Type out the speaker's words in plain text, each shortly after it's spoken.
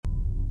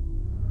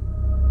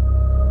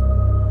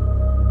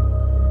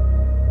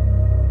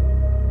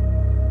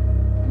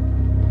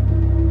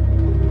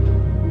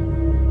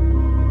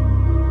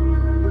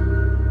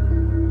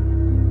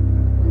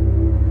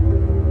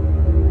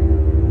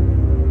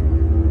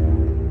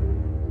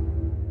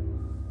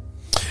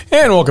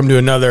And welcome to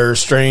another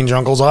Strange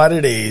Uncle's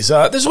Oddities.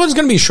 This one's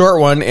going to be a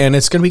short one, and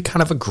it's going to be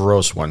kind of a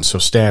gross one, so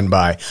stand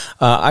by.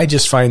 I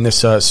just find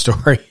this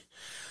story,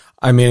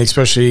 I mean,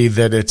 especially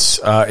that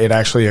it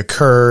actually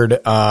occurred,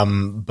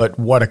 but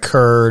what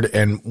occurred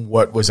and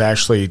what was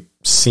actually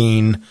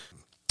seen,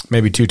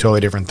 maybe two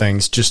totally different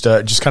things. Just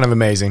kind of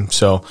amazing.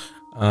 So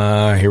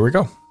here we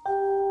go.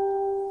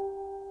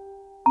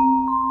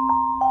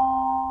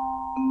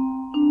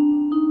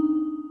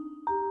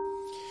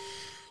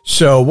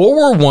 So,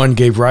 World War I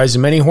gave rise to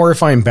many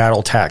horrifying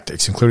battle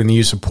tactics, including the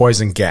use of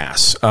poison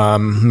gas.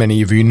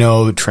 Many of you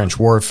know trench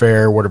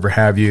warfare, whatever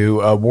have you.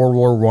 World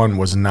War I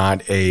was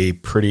not a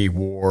pretty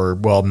war.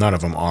 Well, none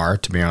of them are,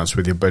 to be honest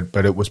with you,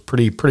 but it was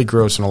pretty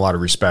gross in a lot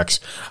of respects.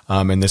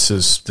 And this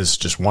is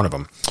just one of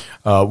them.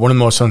 One of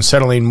the most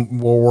unsettling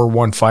World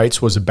War I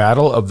fights was the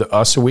Battle of the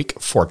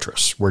Oswick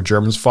Fortress, where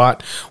Germans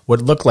fought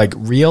what looked like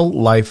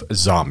real-life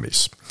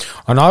zombies.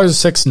 On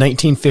August 6,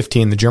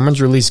 1915, the Germans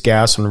released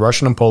gas on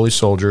Russian and Polish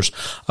soldiers,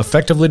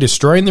 effectively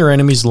destroying their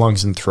enemies'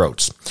 lungs and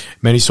throats.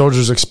 Many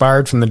soldiers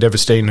expired from the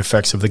devastating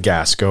effects of the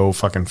gas. Go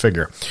fucking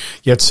figure.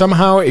 Yet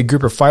somehow a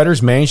group of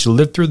fighters managed to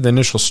live through the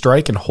initial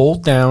strike and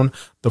hold down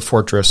the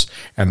fortress,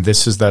 and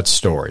this is that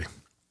story.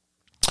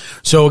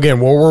 So again,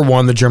 World War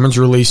I, the Germans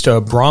released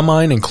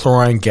bromine and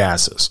chlorine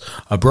gases.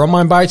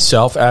 Bromine by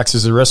itself acts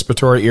as a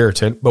respiratory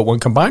irritant, but when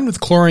combined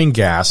with chlorine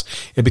gas,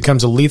 it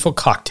becomes a lethal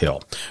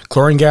cocktail.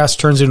 Chlorine gas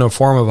turns into a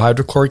form of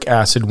hydrochloric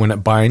acid when it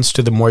binds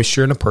to the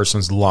moisture in a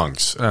person's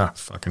lungs.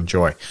 Fucking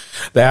joy.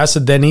 The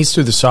acid then eats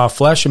through the soft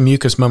flesh and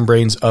mucous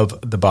membranes of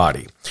the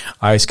body.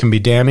 Eyes can be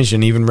damaged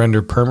and even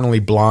rendered permanently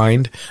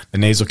blind. The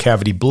nasal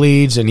cavity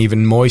bleeds, and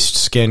even moist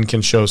skin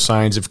can show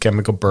signs of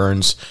chemical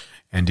burns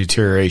and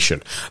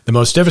deterioration. The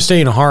most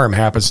devastating harm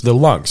happens to the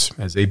lungs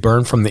as they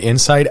burn from the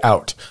inside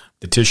out,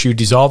 the tissue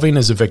dissolving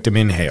as the victim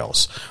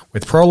inhales.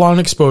 With prolonged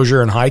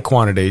exposure in high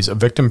quantities, a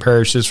victim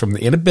perishes from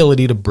the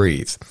inability to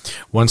breathe.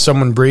 Once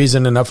someone breathes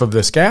in enough of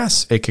this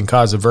gas, it can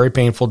cause a very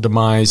painful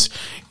demise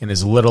in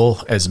as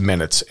little as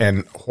minutes.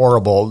 And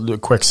horrible,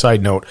 quick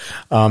side note,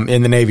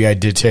 in the Navy I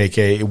did take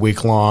a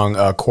week-long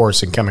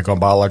course in chemical and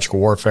biological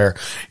warfare,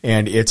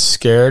 and it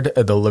scared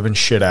the living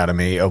shit out of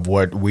me of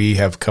what we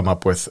have come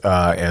up with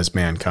as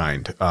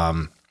mankind.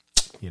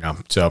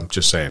 So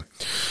just saying.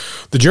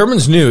 The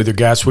Germans knew their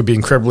gas would be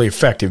incredibly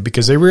effective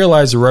because they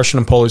realized the Russian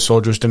and Polish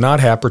soldiers did not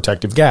have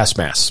protective gas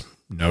masks.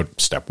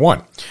 Note step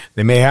one.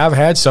 They may have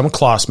had some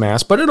cloth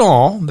masks, but in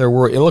all, they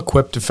were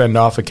ill-equipped to fend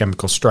off a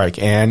chemical strike,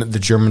 and the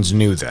Germans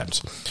knew that.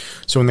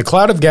 So when the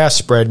cloud of gas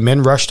spread,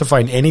 men rushed to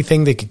find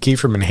anything they could keep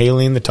from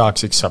inhaling the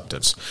toxic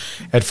substance.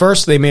 At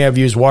first, they may have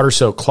used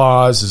water-soaked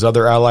cloths, as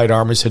other Allied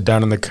armies had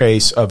done in the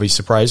case of a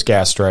surprise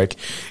gas strike,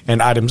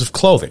 and items of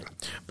clothing.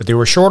 But they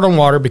were short on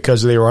water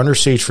because they were under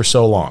siege for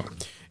so long.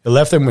 It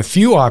left them with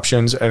few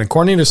options, and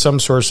according to some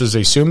sources,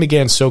 they soon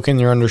began soaking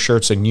their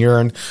undershirts in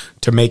urine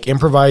to make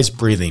improvised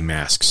breathing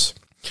masks.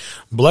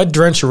 Blood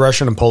drenched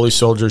Russian and Polish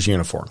soldiers'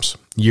 uniforms.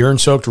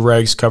 Urine-soaked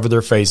rags covered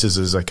their faces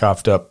as they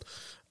coughed up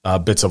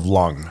bits of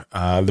lung.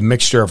 The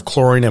mixture of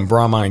chlorine and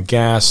bromine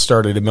gas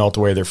started to melt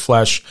away their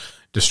flesh,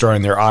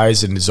 destroying their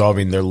eyes and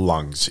dissolving their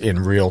lungs in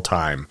real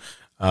time.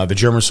 The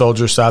German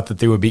soldiers thought that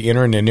they would be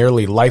entering a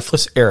nearly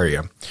lifeless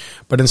area,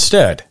 but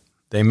instead,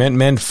 they met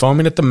men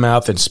foaming at the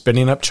mouth and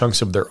spitting up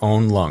chunks of their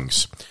own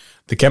lungs.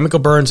 The chemical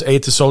burns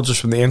ate the soldiers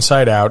from the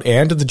inside out,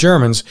 and to the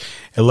Germans,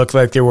 it looked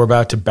like they were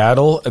about to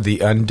battle the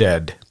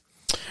undead.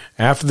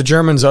 After the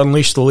Germans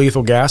unleashed the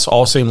lethal gas,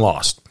 all seemed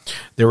lost.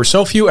 There were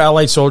so few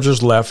Allied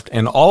soldiers left,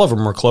 and all of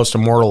them were close to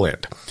mortal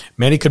end.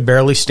 Many could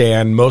barely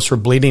stand, most were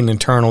bleeding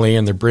internally,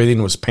 and their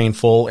breathing was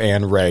painful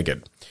and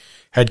ragged.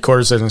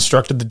 Headquarters had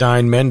instructed the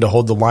dying men to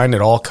hold the line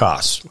at all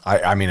costs.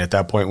 I mean, at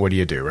that point, what do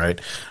you do, right?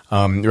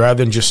 Rather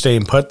than just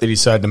staying put, they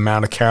decided to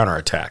mount a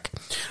counterattack.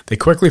 They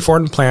quickly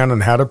formed a plan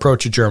on how to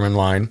approach a German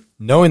line,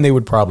 knowing they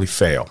would probably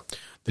fail.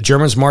 The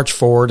Germans marched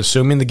forward,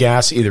 assuming the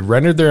gas either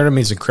rendered their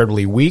enemies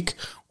incredibly weak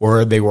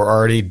or they were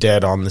already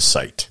dead on the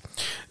site.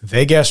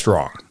 They guessed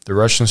wrong. The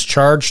Russians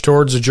charged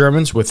towards the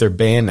Germans with their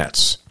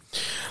bayonets.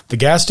 The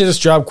gas did its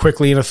job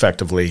quickly and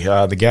effectively.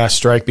 The gas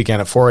strike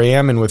began at 4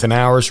 a.m., and within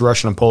hours,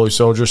 Russian and Polish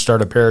soldiers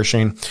started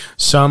perishing,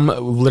 some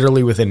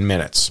literally within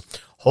minutes.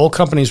 Whole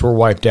companies were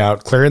wiped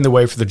out, clearing the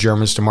way for the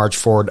Germans to march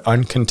forward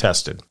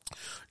uncontested.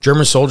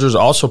 German soldiers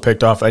also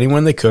picked off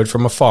anyone they could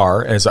from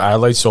afar as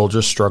Allied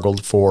soldiers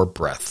struggled for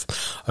breath.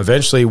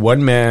 Eventually,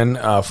 one man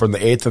from the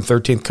 8th and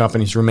 13th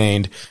companies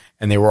remained,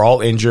 and they were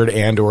all injured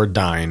and or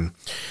dying.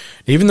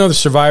 Even though the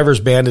survivors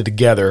banded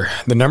together,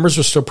 the numbers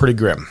were still pretty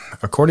grim.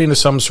 According to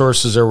some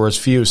sources, there were as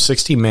few as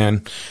 60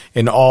 men.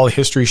 In all,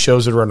 history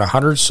shows that around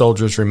 100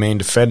 soldiers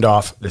remained to fend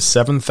off the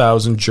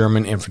 7,000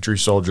 German infantry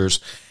soldiers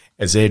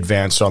as they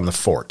advanced on the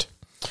fort.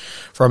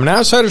 From an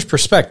outsider's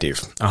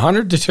perspective,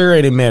 100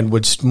 deteriorating men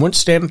wouldn't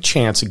stand a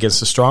chance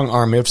against a strong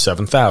army of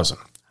 7,000.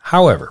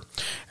 However,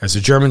 as the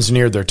Germans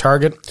neared their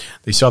target,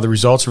 they saw the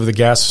results of the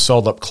gas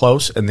assault up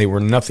close, and they were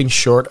nothing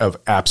short of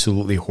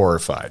absolutely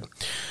horrified.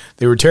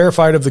 They were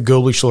terrified of the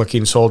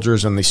ghoulish-looking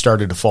soldiers, and they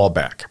started to fall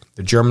back.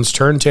 The Germans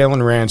turned tail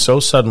and ran so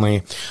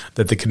suddenly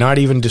that they could not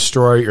even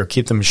destroy or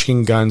keep the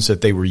machine guns that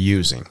they were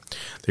using.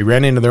 They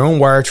ran into their own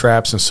wire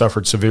traps and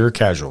suffered severe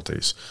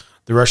casualties.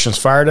 The Russians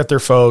fired at their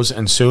foes,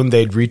 and soon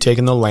they'd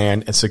retaken the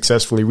land and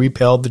successfully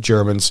repelled the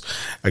Germans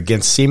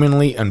against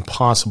seemingly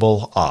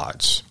impossible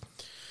odds.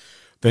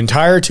 The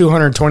entire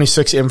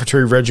 226th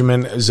Infantry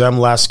Regiment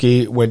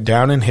Zemlasky went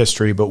down in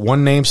history, but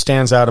one name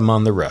stands out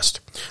among the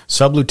rest: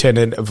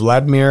 Sub-Lieutenant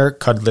Vladimir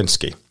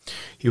Kodlinsky.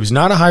 He was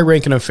not a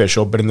high-ranking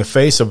official, but in the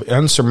face of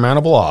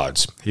unsurmountable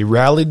odds, he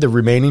rallied the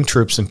remaining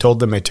troops and told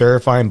them a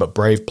terrifying but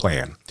brave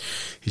plan.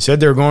 He said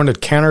they were going to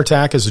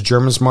counterattack as the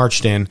Germans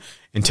marched in,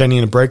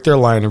 intending to break their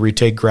line and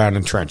retake ground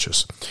in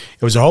trenches.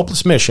 It was a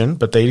hopeless mission,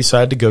 but they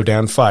decided to go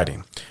down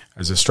fighting.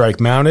 As the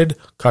strike mounted,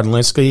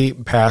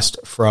 Kodlinsky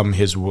passed from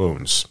his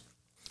wounds.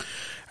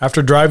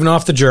 After driving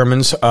off the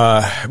Germans,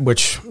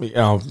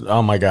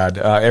 oh my God,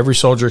 every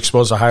soldier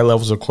exposed to high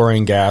levels of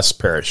chlorine gas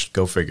perished.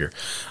 Go figure.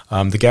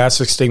 The gas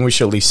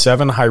extinguished at least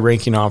 7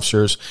 high-ranking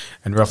officers,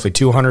 and roughly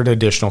 200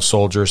 additional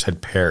soldiers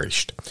had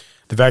perished.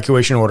 The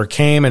evacuation order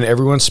came, and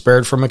everyone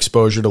spared from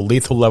exposure to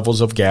lethal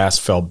levels of gas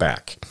fell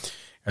back.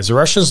 As the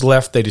Russians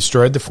left, they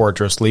destroyed the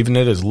fortress, leaving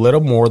it as little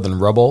more than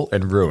rubble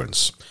and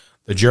ruins.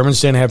 The Germans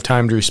didn't have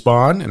time to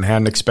respond and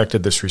hadn't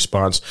expected this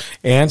response,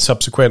 and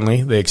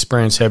subsequently they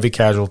experienced heavy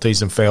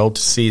casualties and failed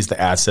to seize the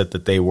asset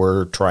that they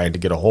were trying to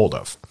get a hold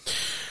of.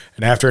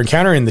 And after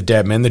encountering the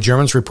dead men, the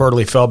Germans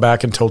reportedly fell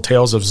back and told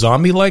tales of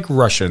zombie-like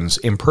Russians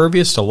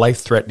impervious to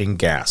life-threatening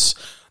gas.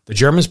 The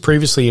Germans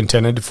previously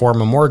intended to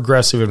form a more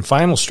aggressive and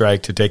final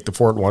strike to take the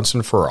fort once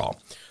and for all.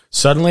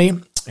 Suddenly,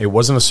 it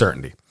wasn't a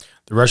certainty.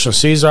 The Russians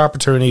seized the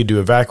opportunity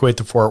to evacuate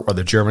the fort while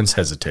the Germans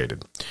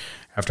hesitated.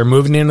 After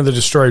moving into the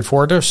destroyed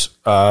fortress,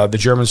 the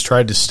Germans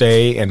tried to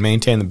stay and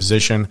maintain the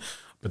position,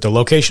 but the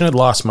location had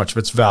lost much of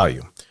its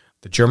value.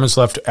 The Germans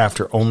left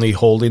after only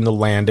holding the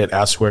land at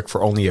Aswick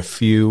for only a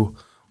few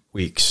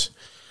weeks.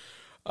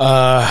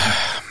 The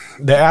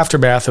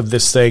aftermath of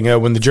this thing,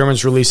 when the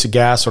Germans released the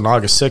gas on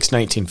August 6,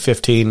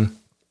 1915,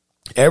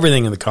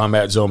 everything in the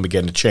combat zone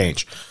began to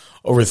change.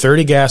 Over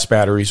 30 gas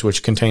batteries,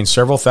 which contained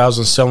several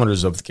thousand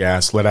cylinders of the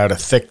gas, let out a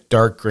thick,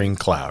 dark green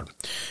cloud.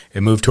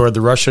 It moved toward the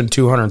Russian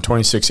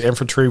 226th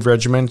Infantry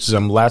Regiment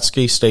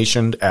Zemlatsky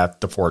stationed at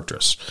the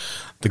fortress.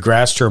 The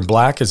grass turned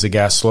black as the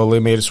gas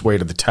slowly made its way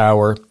to the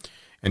tower,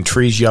 and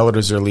trees yellowed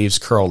as their leaves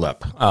curled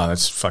up. Oh,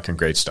 that's fucking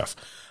great stuff.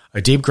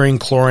 A deep green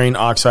chlorine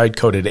oxide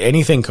coated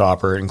anything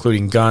copper,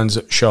 including guns,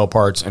 shell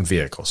parts, and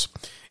vehicles.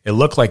 It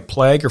looked like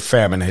plague or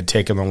famine had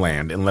taken the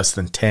land. In less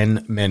than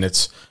 10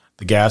 minutes,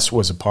 the gas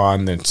was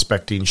upon the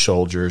inspecting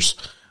soldiers,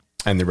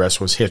 and the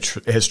rest was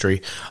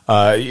history.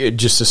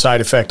 Just a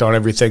side effect on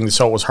everything. The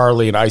assault was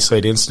hardly an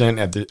isolated incident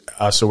at the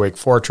Aswick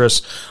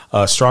Fortress.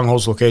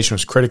 Stronghold's location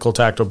was critical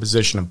tactical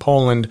position in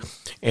Poland,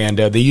 and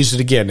they used it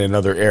again in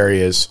other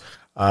areas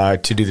to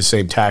do the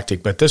same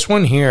tactic. But this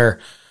one here,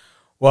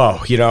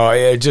 whoa,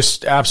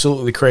 just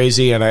absolutely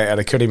crazy, and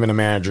I couldn't even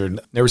imagine.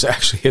 There was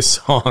actually a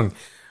song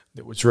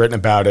that was written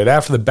about it.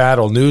 After the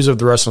battle, news of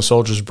the Russian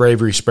soldiers'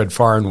 bravery spread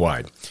far and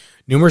wide.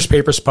 Numerous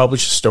papers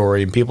published the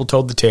story, and people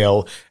told the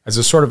tale as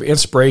a sort of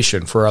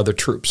inspiration for other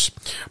troops.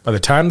 By the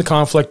time the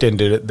conflict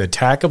ended, the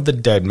attack of the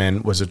dead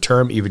men was a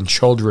term even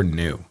children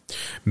knew.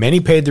 Many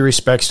paid their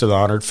respects to the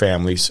honored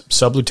families.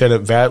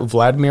 Sub-Lieutenant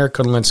Vladimir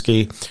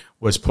Kodlinsky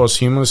was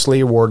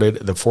posthumously awarded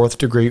the 4th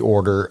degree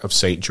Order of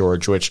St.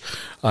 George, which,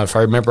 if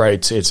I remember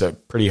right, it's a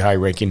pretty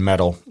high-ranking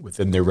medal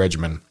within their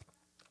regiment.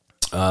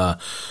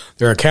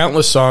 There are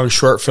countless songs,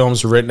 short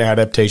films, written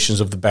adaptations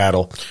of the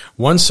battle.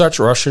 One such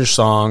Russian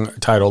song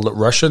titled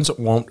Russians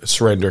Won't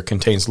Surrender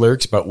contains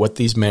lyrics about what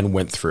these men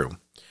went through.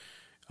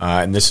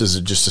 And this is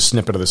just a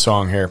snippet of the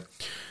song here.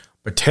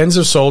 But tens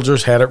of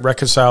soldiers had it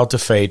reconciled to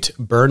fate,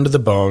 burned to the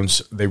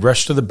bones. They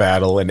rushed to the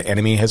battle, an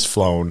enemy has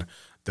flown.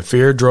 The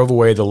fear drove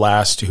away the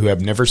last who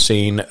have never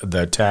seen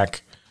the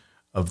attack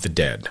of the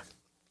dead.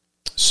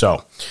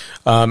 So,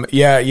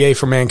 yay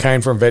for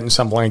mankind for inventing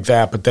something like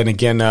that. But then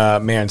again,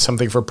 man,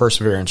 something for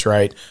perseverance,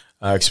 right?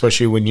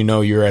 Especially when you know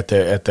you're at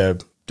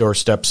the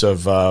doorsteps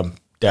of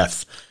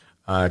death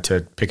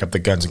to pick up the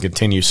guns and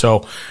continue.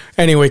 So,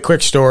 anyway,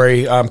 quick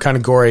story. Kind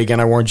of gory again.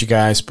 I warned you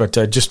guys, but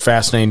just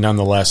fascinating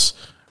nonetheless.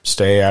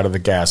 Stay out of the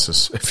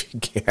gases if you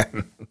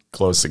can.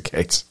 Close the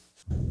case.